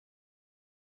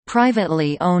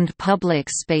Privately owned public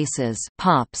spaces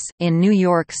 (POPs) in New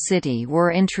York City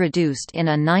were introduced in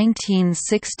a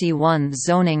 1961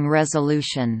 zoning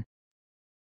resolution.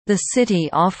 The city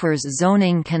offers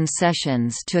zoning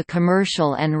concessions to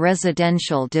commercial and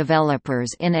residential developers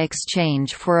in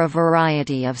exchange for a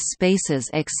variety of spaces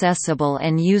accessible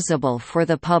and usable for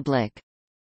the public.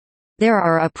 There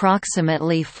are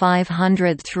approximately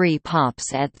 503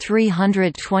 POPs at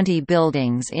 320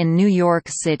 buildings in New York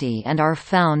City and are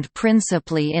found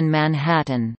principally in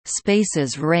Manhattan.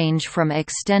 Spaces range from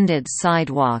extended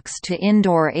sidewalks to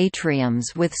indoor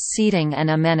atriums with seating and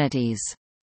amenities.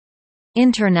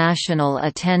 International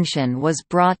attention was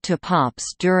brought to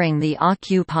POPs during the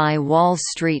Occupy Wall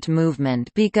Street movement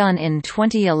begun in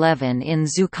 2011 in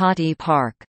Zuccotti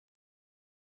Park.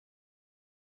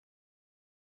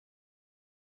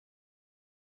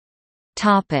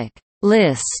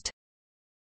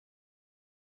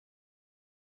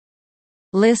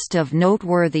 List of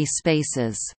noteworthy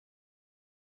spaces.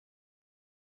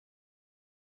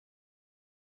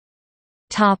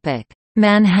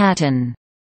 Manhattan.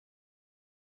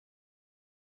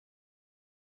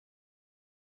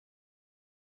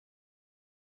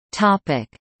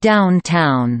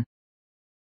 Downtown.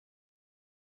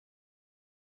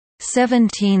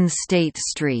 17 State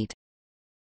Street,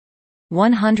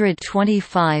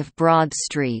 125 Broad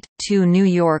Street, 2 New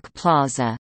York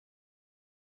Plaza,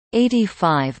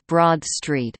 85 Broad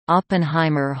Street,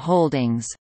 Oppenheimer Holdings,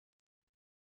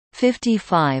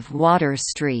 55 Water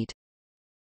Street,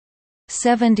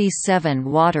 77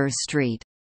 Water Street,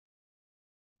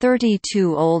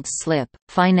 32 Old Slip,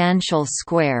 Financial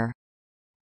Square,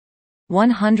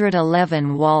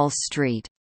 111 Wall Street,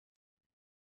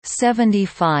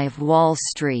 75 Wall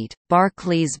Street,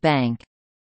 Barclays Bank,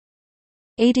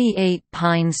 88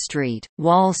 Pine Street,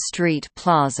 Wall Street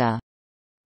Plaza,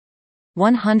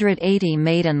 180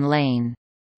 Maiden Lane,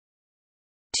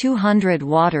 200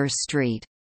 Water Street,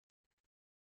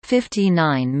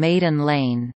 59 Maiden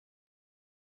Lane,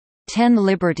 10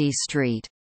 Liberty Street,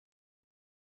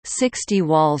 60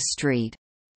 Wall Street,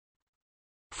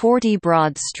 40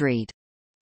 Broad Street,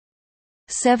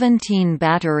 17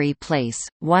 Battery Place,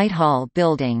 Whitehall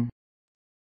Building,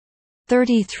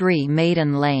 33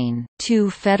 Maiden Lane, 2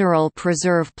 Federal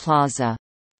Preserve Plaza,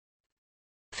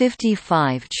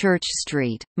 55 Church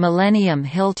Street, Millennium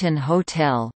Hilton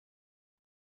Hotel,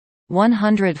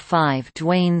 105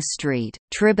 Duane Street,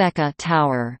 Tribeca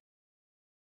Tower,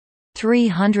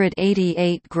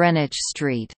 388 Greenwich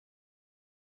Street,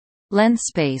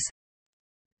 Lentspace,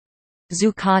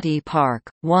 Zuccotti Park,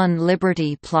 1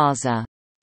 Liberty Plaza.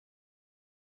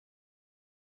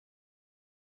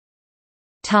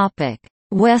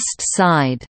 West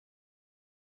Side.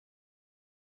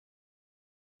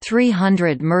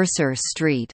 300 Mercer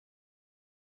Street,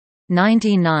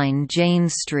 99 Jane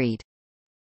Street,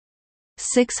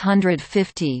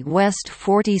 650 West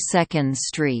 42nd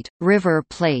Street, River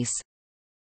Place,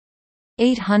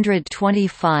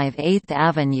 825 8th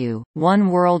Avenue, 1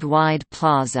 Worldwide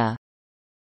Plaza,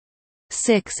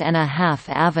 6.5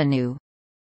 Avenue,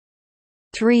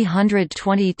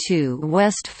 322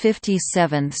 West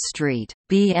 57th Street,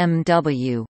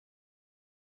 BMW,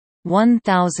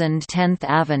 1010th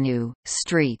Avenue,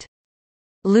 St.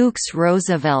 Luke's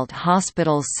Roosevelt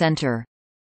Hospital Center,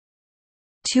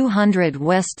 200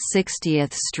 West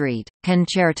 60th Street,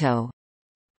 Concerto,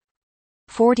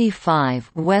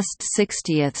 45 West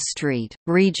 60th Street,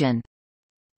 Regent,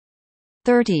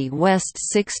 30 West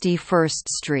 61st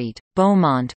Street,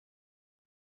 Beaumont,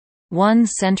 1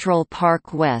 Central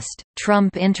Park West,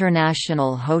 Trump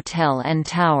International Hotel and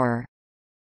Tower,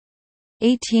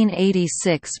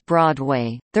 1886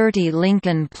 Broadway, 30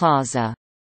 Lincoln Plaza,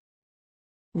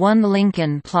 1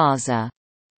 Lincoln Plaza,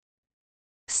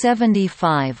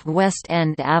 75 West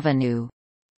End Avenue,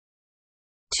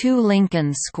 2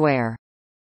 Lincoln Square,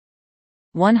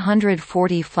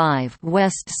 145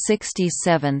 West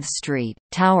 67th Street,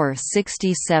 Tower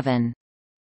 67,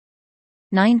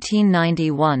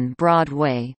 1991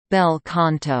 Broadway, Bel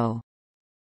Canto.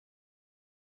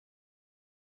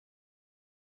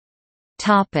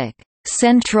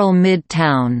 Central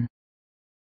Midtown.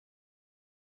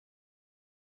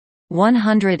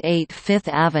 108 Fifth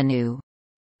Avenue,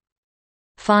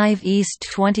 5 East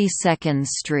 22nd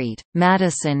Street,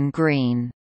 Madison Green,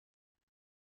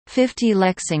 50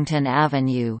 Lexington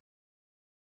Avenue,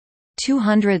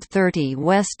 230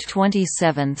 West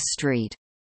 27th Street,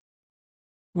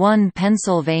 1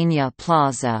 Pennsylvania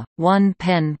Plaza, 1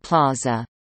 Penn Plaza,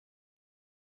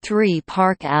 3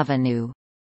 Park Avenue,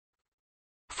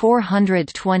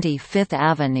 420 Fifth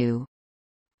Avenue,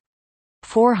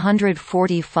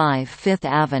 445 Fifth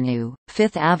Avenue,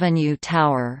 Fifth Avenue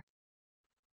Tower,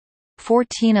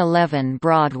 1411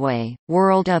 Broadway,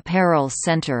 World Apparel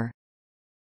Center,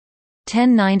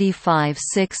 1095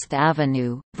 Sixth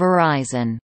Avenue,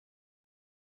 Verizon,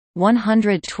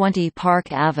 120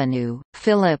 Park Avenue,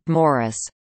 Philip Morris,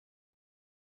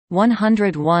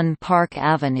 101 Park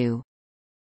Avenue,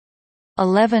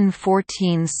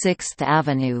 1114 Sixth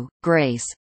Avenue, Grace,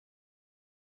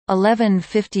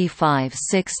 1155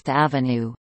 Sixth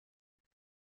Avenue,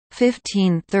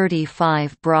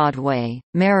 1535 Broadway,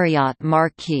 Marriott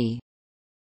Marquis,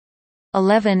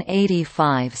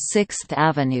 1185 Sixth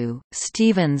Avenue,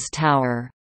 Stevens Tower,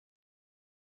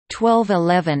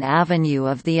 1211 Avenue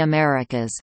of the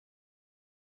Americas,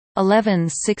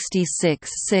 1166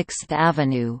 Sixth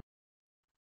Avenue,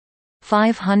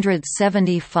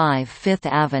 575 Fifth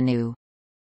Avenue,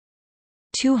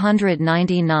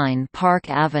 299 Park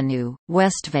Avenue,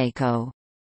 Westvaco,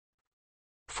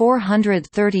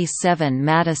 437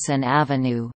 Madison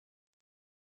Avenue,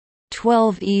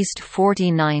 12 East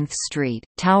 49th Street,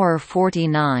 Tower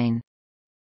 49,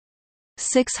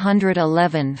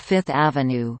 611 Fifth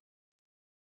Avenue,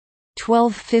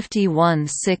 1251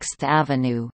 Sixth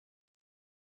Avenue,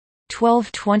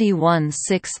 1221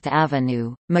 Sixth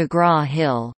Avenue,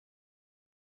 McGraw-Hill,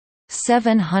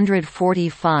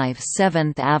 745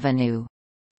 Seventh Avenue,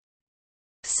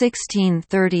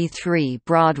 1633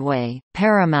 Broadway,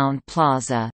 Paramount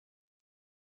Plaza,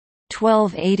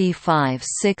 1285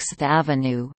 Sixth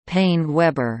Avenue, Payne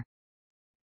Weber,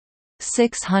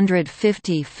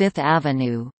 650 Fifth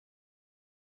Avenue,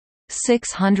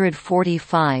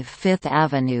 645 Fifth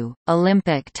Avenue,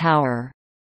 Olympic Tower,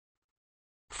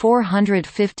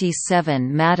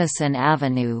 457 Madison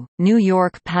Avenue, New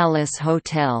York Palace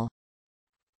Hotel,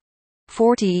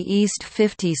 40 East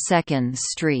 52nd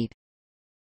Street,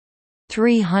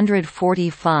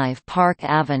 345 Park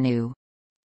Avenue,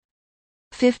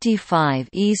 55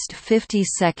 East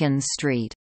 52nd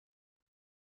Street,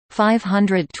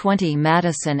 520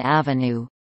 Madison Avenue,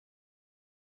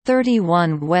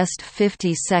 31 West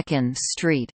 52nd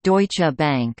Street, Deutsche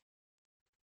Bank,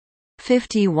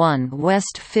 51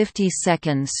 West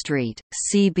 52nd Street,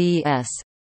 CBS,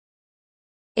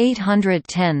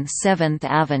 810 7th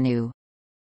Avenue,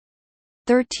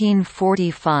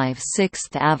 1345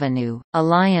 Sixth Avenue,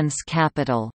 Alliance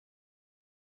Capital,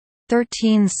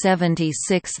 1370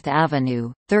 Sixth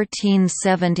Avenue,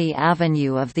 1370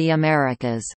 Avenue of the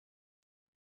Americas,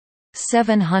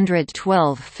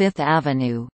 712 Fifth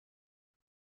Avenue,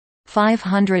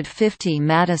 550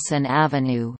 Madison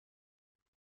Avenue,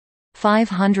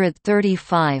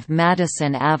 535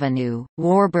 Madison Avenue,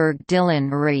 Warburg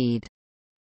Dillon Reed,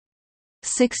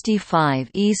 65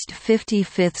 East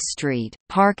 55th Street,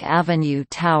 Park Avenue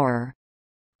Tower,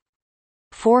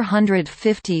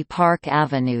 450 Park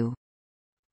Avenue,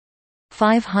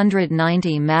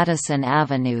 590 Madison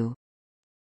Avenue,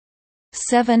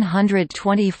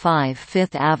 725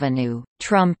 Fifth Avenue,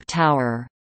 Trump Tower,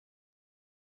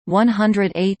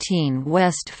 118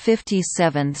 West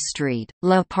 57th Street,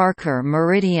 Le Parker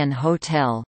Meridian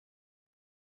Hotel,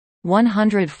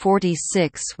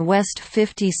 146 West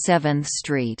 57th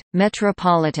Street,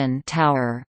 Metropolitan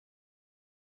Tower,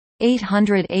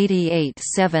 888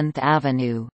 7th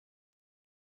Avenue,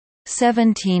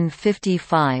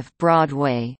 1755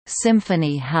 Broadway,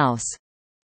 Symphony House,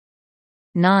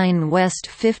 9 West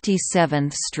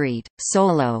 57th Street,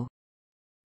 Solo,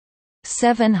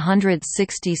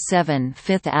 767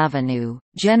 Fifth Avenue,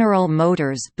 General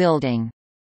Motors Building,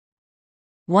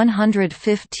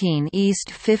 115 East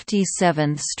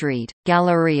 57th Street,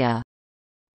 Galleria,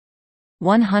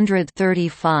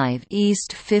 135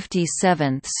 East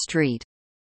 57th Street,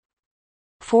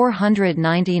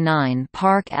 499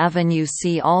 Park Avenue.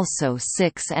 See also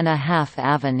 6.5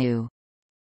 Avenue.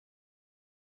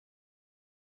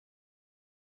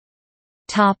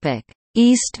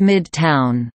 East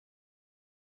Midtown,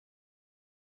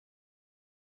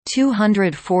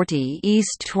 240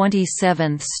 East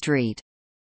 27th Street,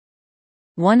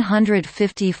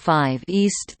 155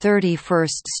 East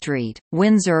 31st Street,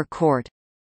 Windsor Court,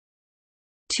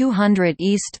 200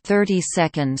 East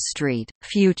 32nd Street,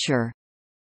 Future,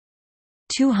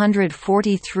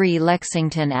 243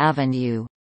 Lexington Avenue,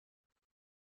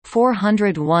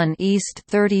 401 East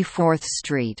 34th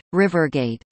Street,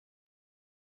 Rivergate,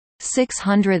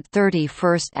 630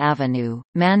 First Avenue,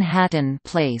 Manhattan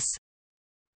Place,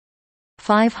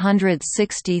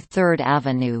 563rd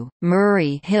Avenue,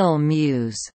 Murray Hill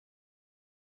Mews,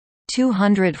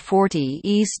 240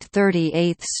 East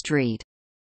 38th Street,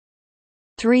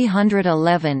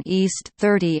 311 East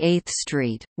 38th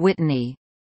Street, Whitney,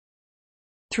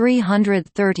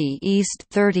 330 East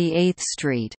 38th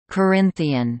Street,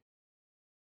 Corinthian.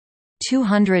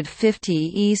 250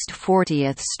 East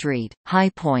 40th Street, High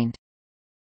Point.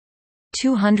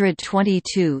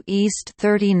 222 East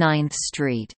 39th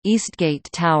Street, Eastgate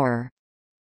Tower.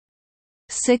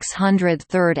 600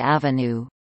 3rd Avenue.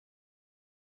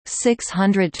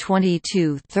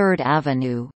 622 3rd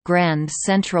Avenue, Grand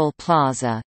Central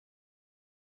Plaza.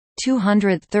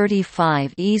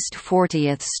 235 East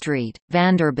 40th Street,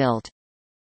 Vanderbilt.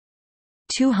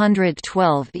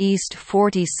 212 East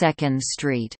 42nd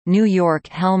Street, New York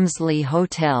Helmsley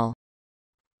Hotel.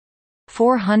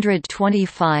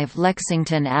 425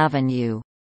 Lexington Avenue.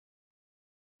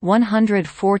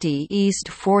 140 East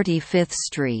 45th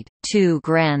Street, 2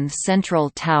 Grand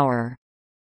Central Tower.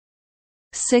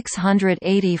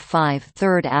 685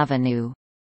 3rd Avenue.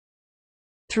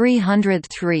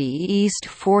 303 East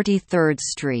 43rd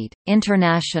Street,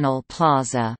 International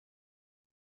Plaza.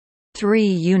 3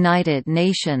 United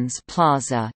Nations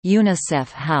Plaza,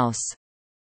 UNICEF House.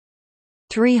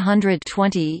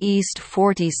 320 East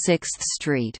 46th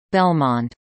Street,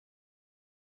 Belmont.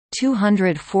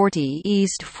 240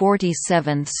 East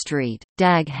 47th Street,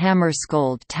 Dag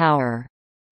Hammarskjöld Tower.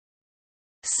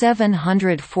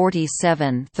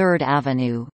 747 3rd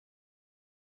Avenue.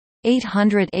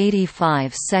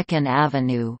 885 2nd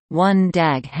Avenue, 1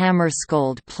 Dag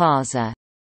Hammarskjöld Plaza.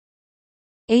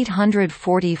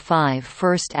 845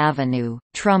 1st Avenue,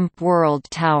 Trump World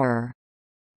Tower.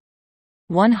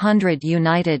 100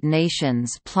 United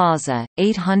Nations Plaza,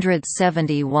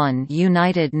 871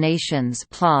 United Nations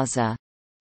Plaza.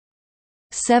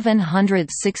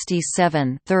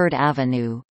 767 3rd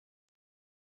Avenue.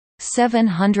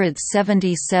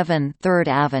 777 3rd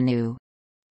Avenue.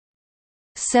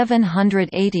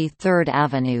 780 3rd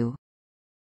Avenue.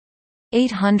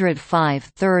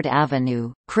 805 3rd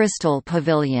Avenue, Crystal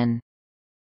Pavilion.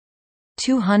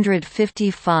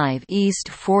 255 East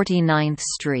 49th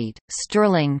Street,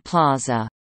 Sterling Plaza.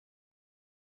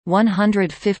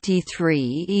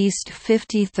 153 East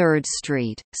 53rd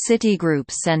Street,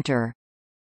 Citigroup Center.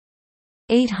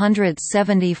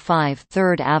 875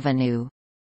 3rd Avenue.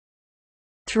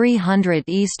 300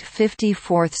 East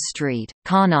 54th Street,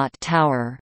 Connaught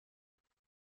Tower.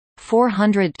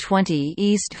 420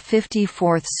 East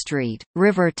 54th Street,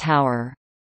 River Tower.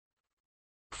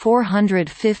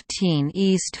 415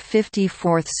 East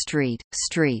 54th Street,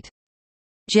 St.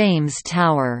 James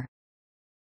Tower.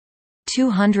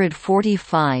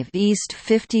 245 East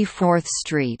 54th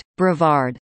Street,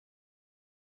 Brevard.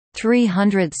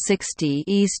 360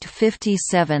 East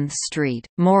 57th Street,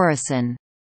 Morrison.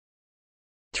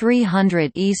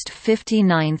 300 East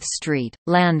 59th Street,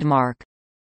 Landmark.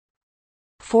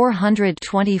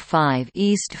 425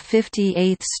 East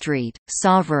 58th Street,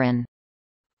 Sovereign.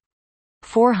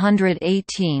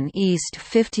 418 East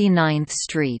 59th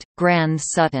Street, Grand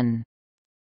Sutton.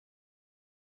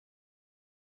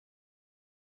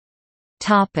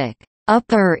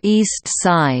 Upper East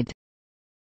Side.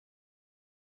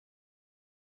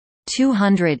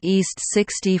 200 East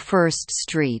 61st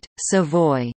Street,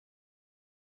 Savoy.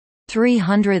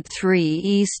 303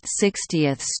 East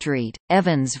 60th Street,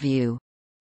 Evansview.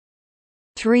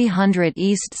 300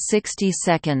 East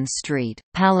 62nd Street,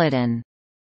 Paladin.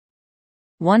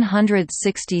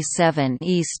 167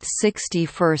 East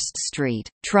 61st Street,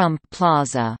 Trump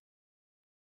Plaza.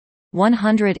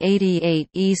 188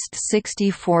 East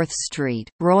 64th Street,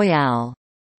 Royale.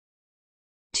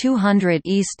 200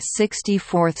 East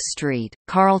 64th Street,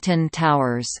 Carlton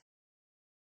Towers.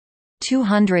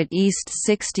 200 East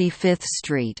 65th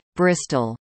Street,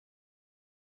 Bristol.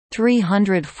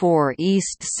 304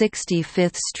 East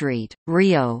 65th Street,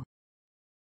 Rio.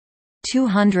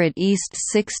 200 East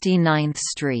 69th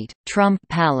Street, Trump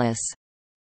Palace.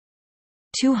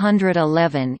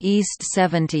 211 East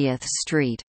 70th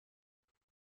Street.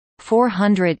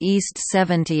 400 East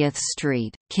 70th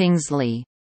Street, Kingsley.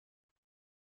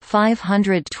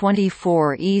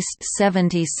 524 East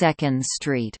 72nd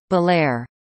Street, Belair.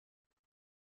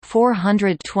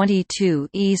 422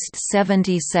 East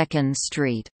 72nd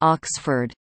Street,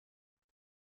 Oxford.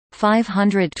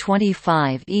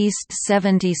 525 East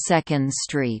 72nd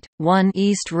Street, 1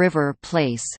 East River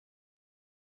Place.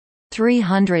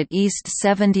 300 East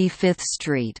 75th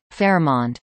Street,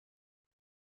 Fairmont.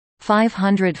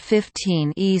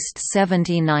 515 East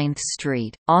 79th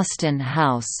Street, Austin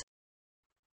House.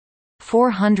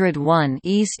 401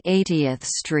 East 80th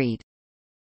Street.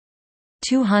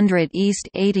 200 East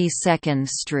 82nd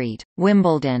Street,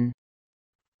 Wimbledon.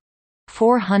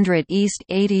 400 East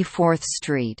 84th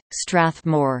Street,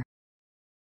 Strathmore.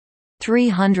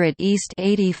 300 East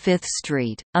 85th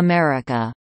Street,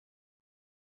 America.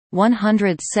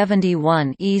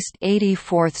 171 East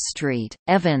 84th Street,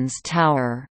 Evans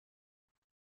Tower.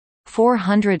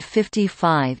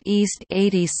 455 East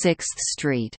 86th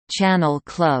Street, Channel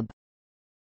Club.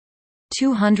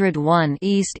 201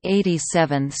 East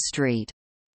 87th Street.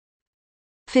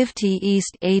 50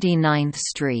 East 89th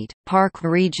Street, Park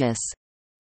Regis.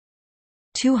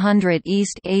 200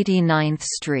 East 89th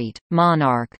Street,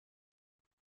 Monarch.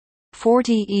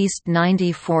 40 East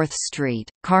 94th Street,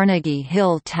 Carnegie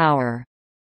Hill Tower.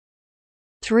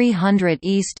 300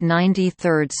 East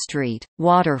 93rd Street,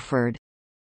 Waterford.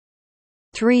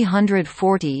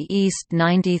 340 East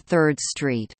 93rd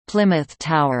Street, Plymouth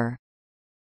Tower.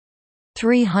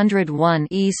 301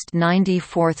 East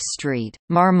 94th Street,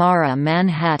 Marmara,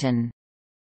 Manhattan.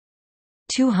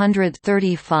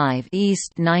 235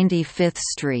 East 95th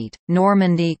Street,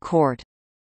 Normandy Court.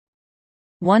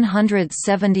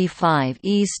 175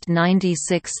 East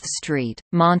 96th Street,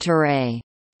 Monterey.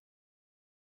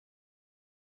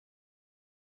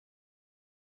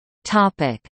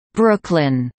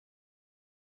 Brooklyn.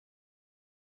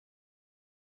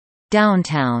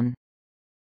 Downtown.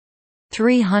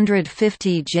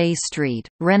 350 J Street,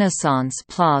 Renaissance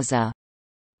Plaza.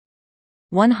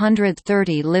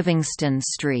 130 Livingston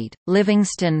Street,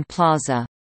 Livingston Plaza.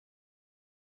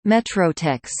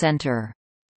 Metrotech Center.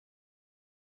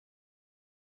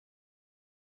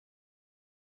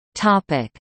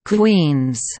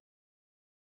 Queens.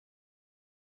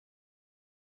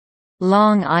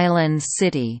 Long Island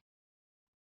City.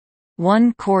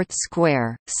 1 Court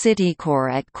Square,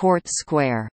 Citicorp at Court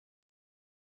Square.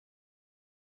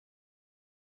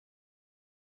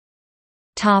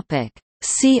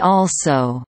 See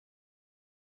also: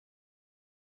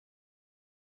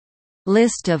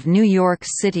 List of New York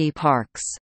City parks.